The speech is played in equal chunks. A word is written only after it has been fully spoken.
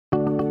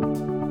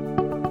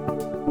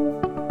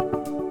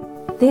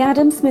The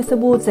Adam Smith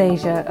Awards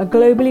Asia are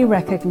globally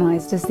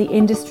recognised as the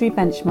industry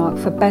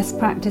benchmark for best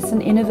practice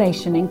and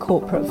innovation in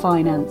corporate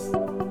finance.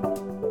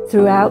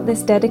 Throughout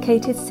this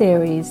dedicated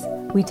series,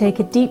 we take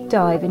a deep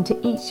dive into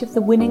each of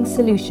the winning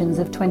solutions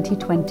of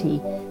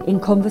 2020 in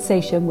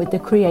conversation with the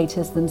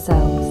creators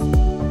themselves.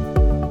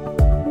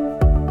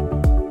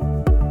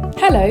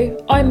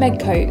 Hello, I'm Meg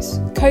Coates,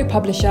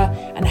 co-publisher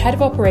and head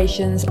of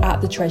operations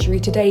at the Treasury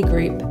Today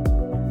Group.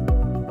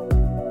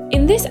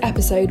 In this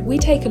episode, we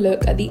take a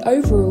look at the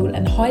overall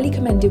and highly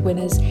commended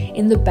winners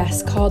in the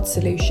best card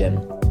solution.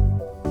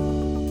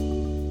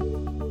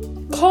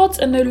 Cards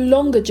are no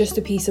longer just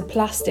a piece of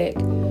plastic.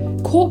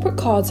 Corporate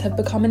cards have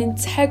become an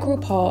integral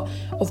part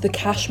of the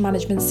cash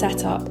management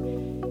setup.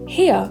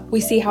 Here,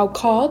 we see how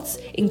cards,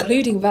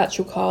 including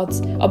virtual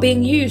cards, are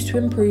being used to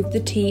improve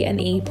the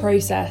T&E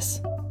process.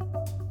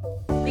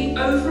 The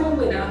overall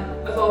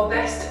winner of our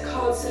best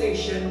card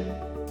solution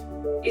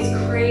is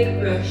Craig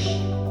Bush,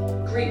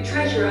 Group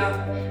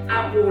Treasurer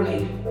at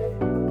Worley.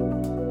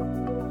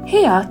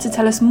 Here to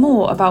tell us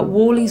more about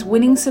Worley's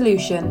winning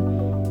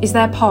solution is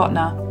their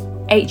partner,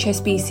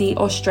 HSBC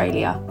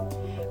Australia,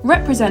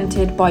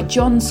 represented by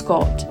John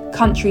Scott,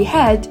 Country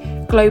Head,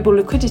 Global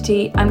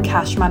Liquidity and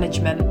Cash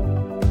Management.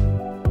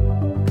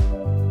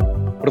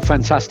 What a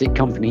fantastic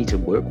company to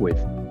work with.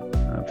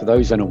 For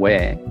those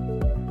unaware,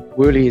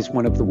 Worley is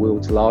one of the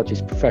world's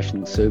largest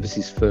professional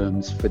services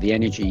firms for the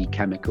energy,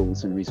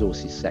 chemicals and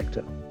resources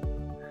sector.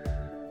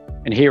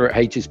 And here at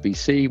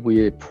HSBC,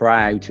 we're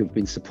proud to have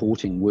been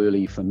supporting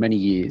Worley for many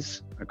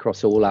years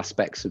across all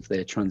aspects of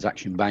their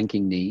transaction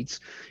banking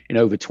needs in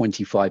over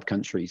 25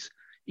 countries,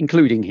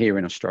 including here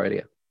in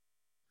Australia.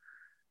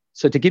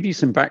 So to give you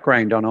some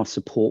background on our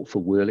support for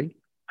Worley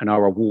and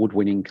our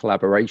award-winning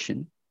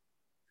collaboration,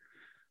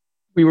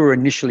 we were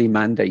initially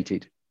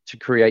mandated to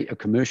create a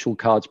commercial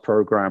cards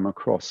program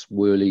across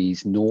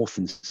Worley's North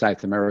and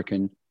South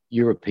American,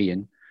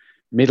 European,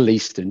 Middle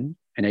Eastern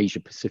and Asia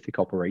Pacific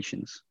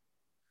operations.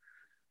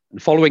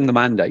 And following the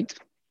mandate,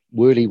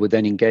 Worley were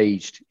then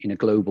engaged in a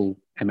global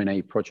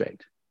M&A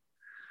project.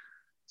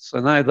 So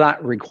now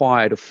that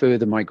required a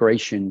further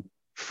migration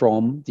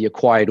from the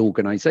acquired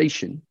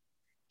organization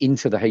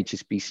into the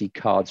HSBC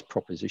cards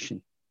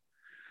proposition.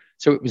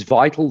 So it was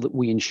vital that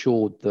we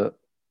ensured that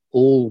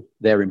all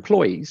their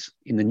employees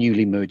in the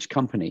newly merged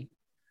company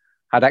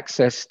had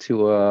access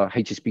to a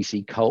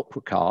HSBC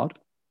corporate card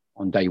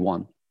on day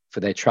one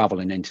for their travel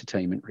and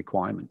entertainment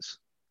requirements.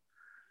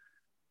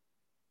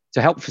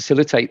 To help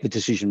facilitate the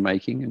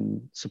decision-making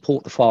and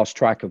support the fast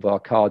track of our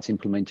cards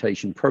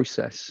implementation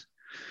process,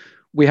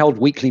 we held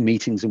weekly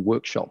meetings and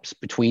workshops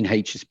between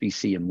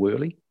HSBC and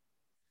Worley.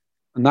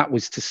 And that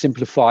was to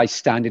simplify,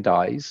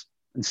 standardize,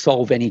 and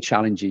solve any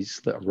challenges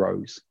that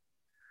arose.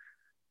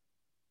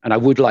 And I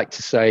would like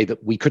to say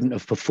that we couldn't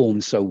have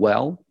performed so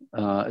well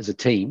as a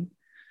team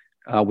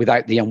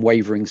without the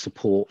unwavering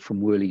support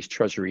from Worley's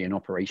Treasury and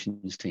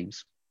operations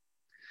teams.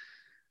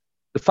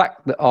 The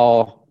fact that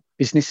our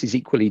business is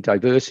equally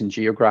diverse and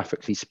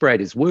geographically spread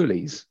as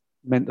Worley's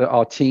meant that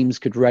our teams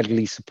could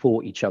readily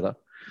support each other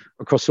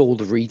across all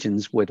the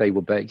regions where they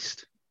were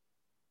based.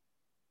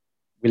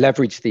 We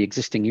leveraged the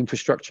existing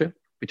infrastructure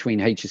between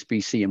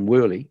HSBC and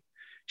Worley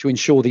to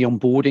ensure the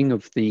onboarding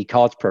of the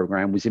cards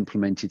program was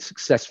implemented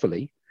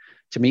successfully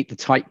to meet the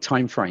tight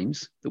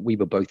timeframes that we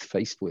were both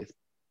faced with.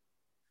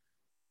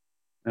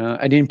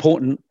 An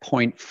important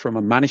point from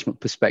a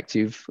management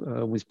perspective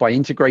was by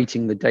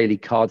integrating the daily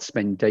card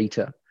spend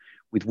data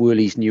with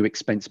Worley's new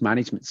expense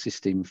management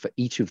system for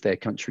each of their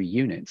country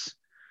units,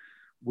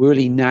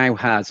 Worley now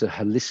has a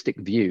holistic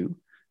view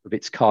of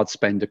its card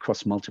spend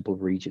across multiple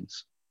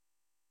regions.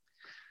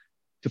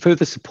 To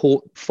further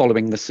support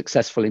following the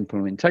successful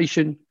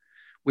implementation,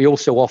 we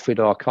also offered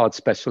our card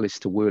specialists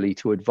to Worley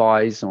to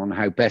advise on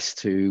how best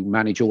to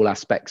manage all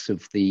aspects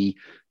of the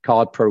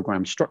card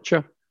program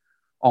structure,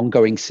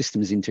 ongoing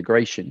systems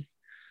integration,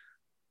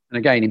 and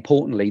again,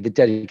 importantly, the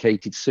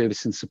dedicated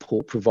service and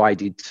support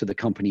provided to the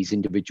company's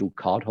individual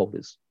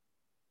cardholders.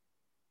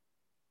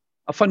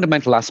 A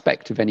fundamental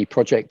aspect of any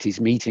project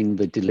is meeting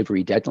the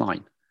delivery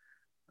deadline.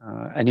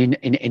 And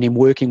in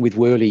working with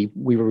Worley,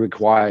 we were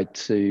required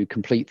to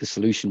complete the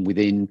solution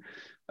within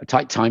a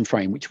tight time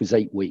frame, which was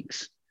 8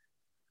 weeks.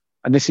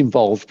 And this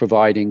involved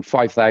providing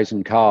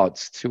 5,000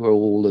 cards to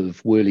all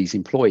of Worley's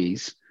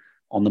employees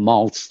on the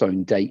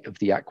milestone date of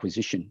the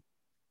acquisition.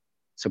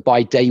 So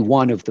by day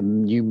one of the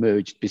new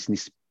merged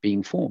business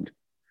being formed.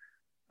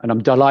 And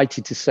I'm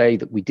delighted to say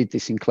that we did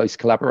this in close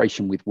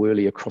collaboration with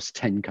Worley across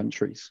 10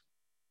 countries.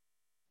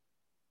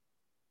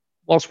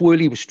 Whilst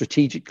Worley was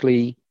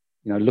strategically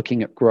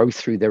looking at growth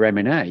through their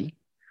M&A,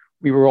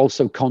 we were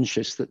also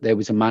conscious that there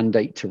was a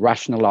mandate to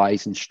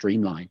rationalize and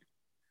streamline.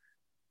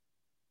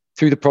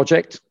 Through the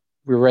project,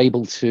 we were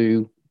able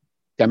to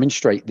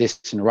demonstrate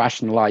this and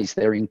rationalize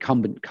their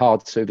incumbent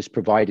card service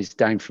providers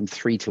down from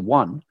 3 to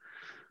 1,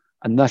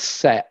 and thus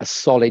set a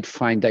solid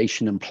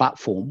foundation and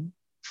platform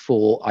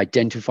for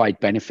identified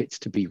benefits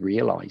to be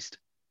realized.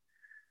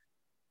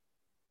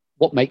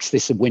 What makes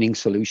this a winning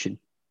solution?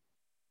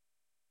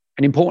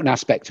 An important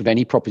aspect of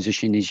any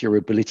proposition is your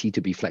ability to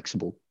be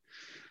flexible.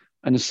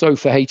 And so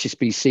for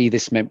HSBC,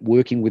 this meant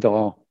working with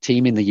our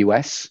team in the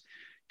US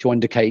to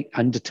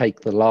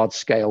undertake the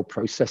large-scale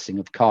processing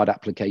of card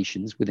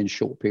applications within a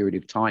short period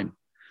of time.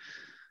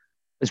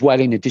 As well,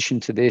 in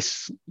addition to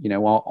this,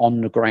 our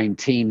on-the-ground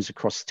teams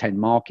across 10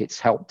 markets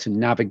helped to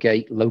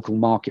navigate local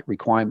market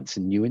requirements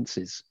and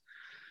nuances.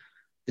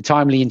 The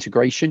timely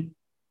integration,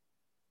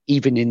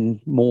 even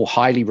in more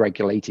highly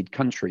regulated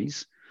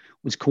countries,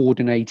 was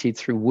coordinated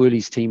through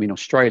Worley's team in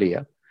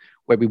Australia,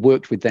 where we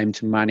worked with them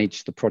to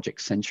manage the project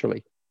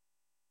centrally.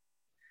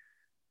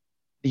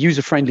 The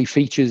user-friendly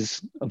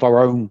features of our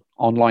own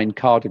online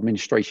card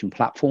administration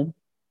platform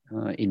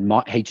in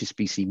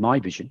HSBC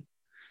MyVision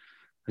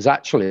has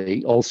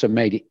actually also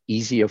made it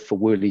easier for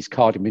Worley's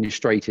card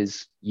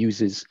administrators,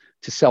 users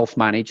to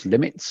self-manage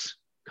limits,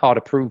 card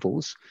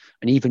approvals,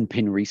 and even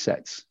PIN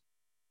resets.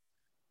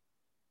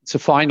 So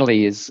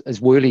finally, as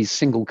Worley's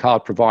single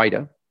card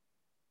provider,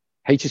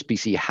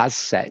 HSBC has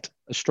set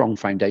a strong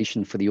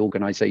foundation for the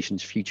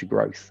organization's future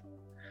growth.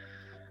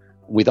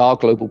 With our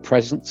global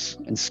presence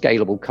and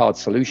scalable card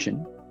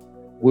solution,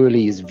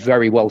 Worley is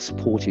very well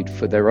supported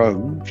for their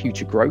own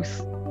future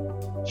growth,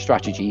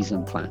 strategies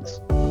and plans.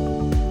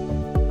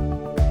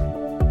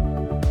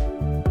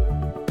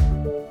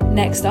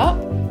 Next up,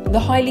 the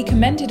highly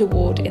commended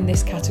award in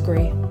this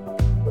category.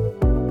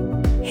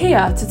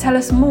 Here to tell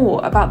us more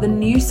about the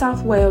New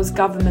South Wales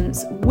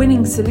Government's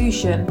winning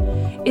solution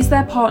is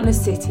their partner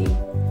Citi,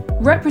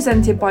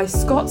 represented by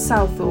Scott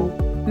Southall,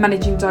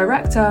 Managing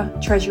Director,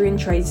 Treasury and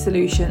Trade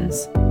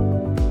Solutions.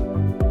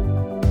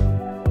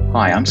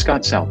 Hi, I'm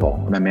Scott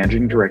Southall. I'm a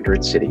Managing Director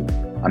at Citi.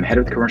 I'm Head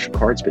of the Commercial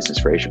Cards Business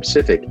for Asia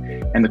Pacific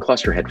and the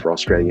Cluster Head for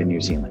Australia and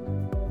New Zealand.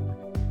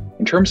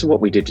 In terms of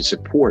what we did to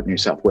support New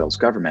South Wales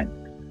Government,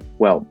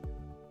 well,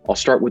 I'll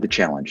start with the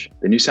challenge.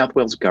 The New South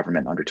Wales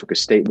Government undertook a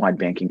statewide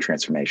banking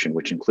transformation,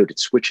 which included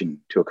switching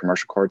to a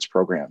commercial cards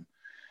program,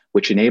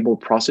 which enabled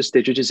process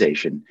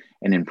digitization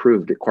and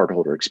improved the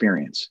cardholder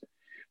experience.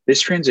 This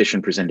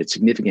transition presented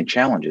significant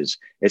challenges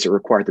as it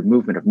required the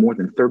movement of more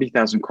than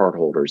 30,000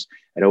 cardholders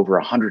at over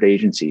 100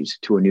 agencies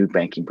to a new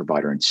banking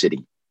provider in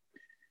Citi.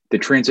 The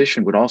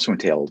transition would also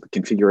entail the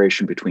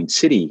configuration between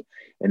Citi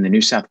and the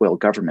New South Wales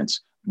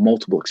Government's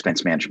multiple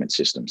expense management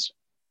systems.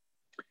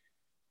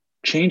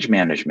 Change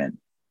management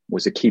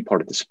was a key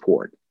part of the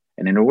support.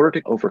 And in order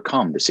to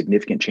overcome the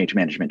significant change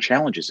management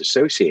challenges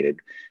associated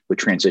with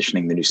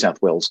transitioning the New South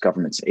Wales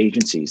Government's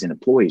agencies and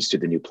employees to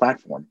the new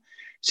platform,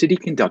 Citi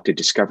conducted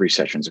discovery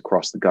sessions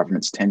across the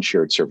government's 10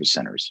 shared service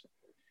centers.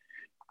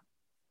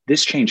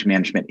 This change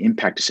management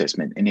impact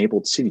assessment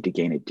enabled Citi to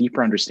gain a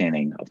deeper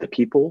understanding of the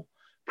people,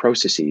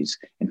 processes,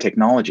 and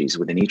technologies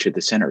within each of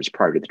the centers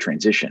prior to the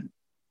transition.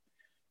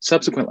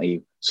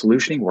 Subsequently,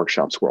 solutioning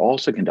workshops were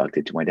also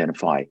conducted to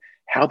identify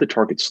how the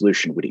target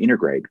solution would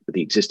integrate with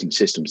the existing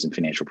systems and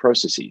financial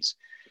processes.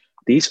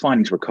 These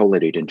findings were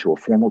collated into a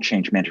formal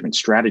change management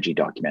strategy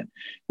document,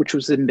 which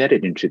was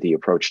embedded into the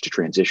approach to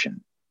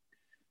transition.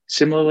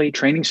 Similarly,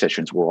 training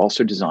sessions were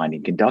also designed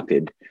and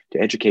conducted to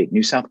educate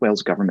New South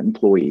Wales Government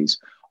employees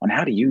on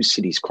how to use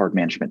Citi's card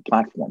management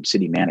platform,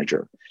 Citi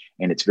Manager,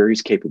 and its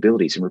various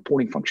capabilities and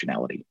reporting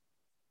functionality.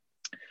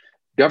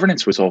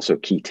 Governance was also a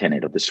key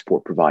tenet of the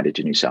support provided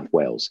to New South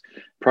Wales.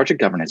 Project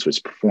governance was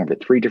performed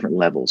at 3 different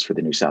levels for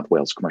the New South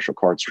Wales commercial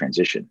cards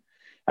transition: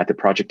 at the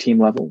project team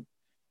level,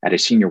 at a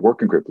senior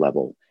working group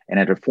level, and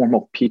at a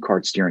formal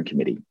P-card steering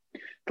committee,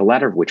 the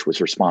latter of which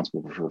was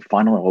responsible for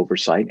final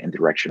oversight and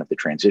direction of the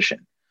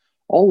transition.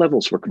 All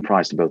levels were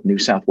comprised of both New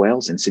South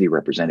Wales and Citi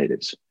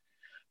representatives.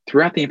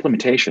 Throughout the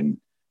implementation,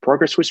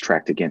 progress was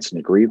tracked against an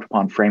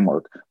agreed-upon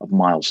framework of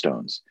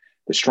milestones.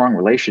 The strong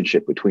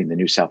relationship between the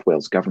New South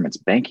Wales Government's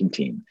banking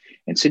team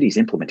and Citi's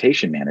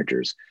implementation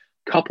managers,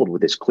 coupled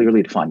with this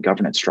clearly defined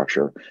governance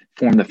structure,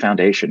 formed the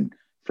foundation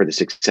for the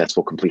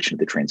successful completion of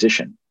the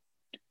transition.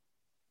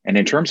 And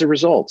in terms of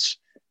results,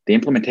 the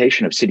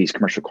implementation of Citi's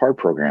commercial card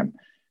program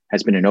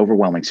has been an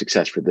overwhelming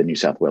success for the New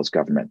South Wales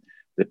Government.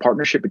 The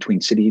partnership between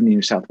Citi and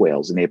New South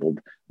Wales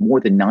enabled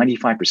more than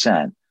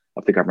 95%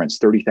 of the government's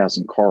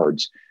 30,000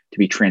 cards to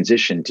be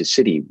transitioned to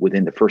Citi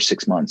within the first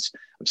 6 months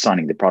of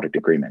signing the product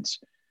agreements.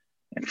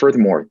 And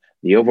furthermore,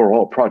 the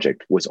overall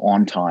project was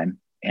on time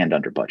and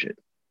under budget.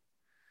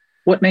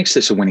 What makes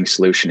this a winning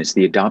solution is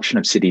the adoption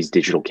of Citi's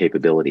digital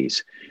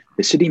capabilities.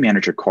 The Citi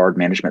Manager card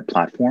management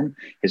platform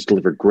has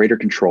delivered greater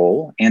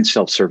control and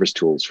self-service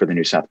tools for the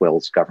New South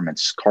Wales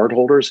Government's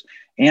cardholders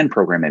and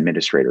program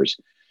administrators.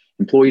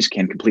 Employees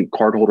can complete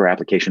cardholder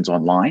applications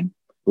online,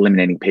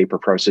 eliminating paper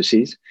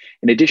processes.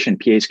 In addition,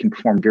 PAs can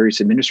perform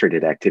various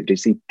administrative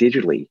activities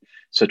digitally,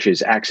 such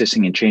as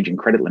accessing and changing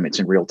credit limits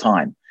in real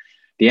time.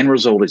 The end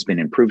result has been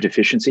improved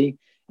efficiency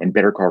and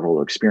better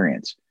cardholder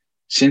experience.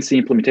 Since the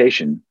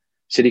implementation,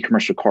 Citi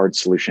Commercial Card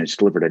Solution has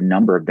delivered a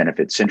number of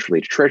benefits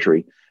centrally to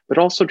Treasury, but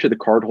also to the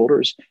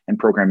cardholders and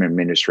program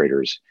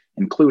administrators,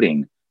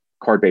 including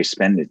card-based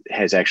spend that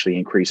has actually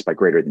increased by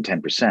greater than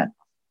 10%.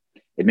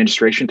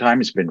 Administration time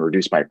has been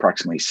reduced by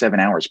approximately 7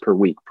 hours per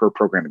week per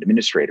program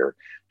administrator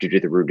due to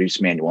the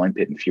reduced manual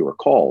input and fewer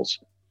calls.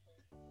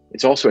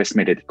 It's also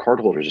estimated that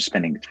cardholders are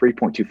spending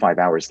 3.25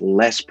 hours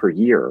less per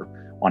year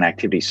on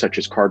activities such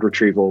as card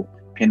retrieval,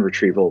 PIN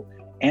retrieval,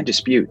 and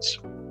disputes.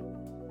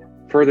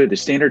 Further, the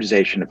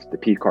standardization of the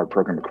P-Card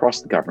program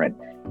across the government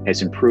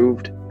has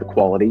improved the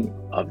quality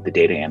of the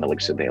data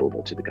analytics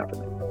available to the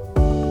government.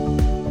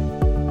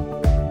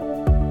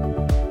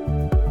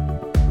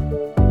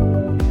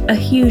 A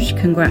huge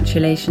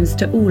congratulations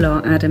to all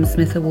our Adam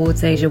Smith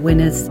Awards Asia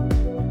winners.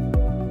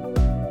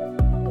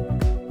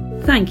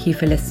 Thank you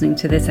for listening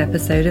to this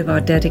episode of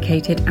our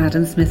dedicated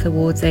Adam Smith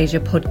Awards Asia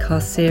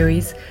podcast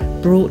series,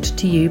 brought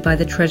to you by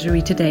the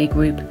Treasury Today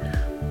Group.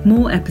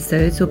 More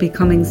episodes will be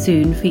coming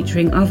soon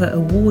featuring other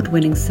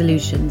award-winning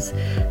solutions,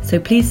 so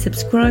please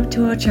subscribe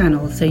to our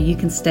channel so you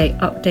can stay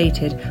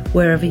updated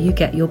wherever you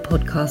get your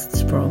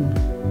podcasts from.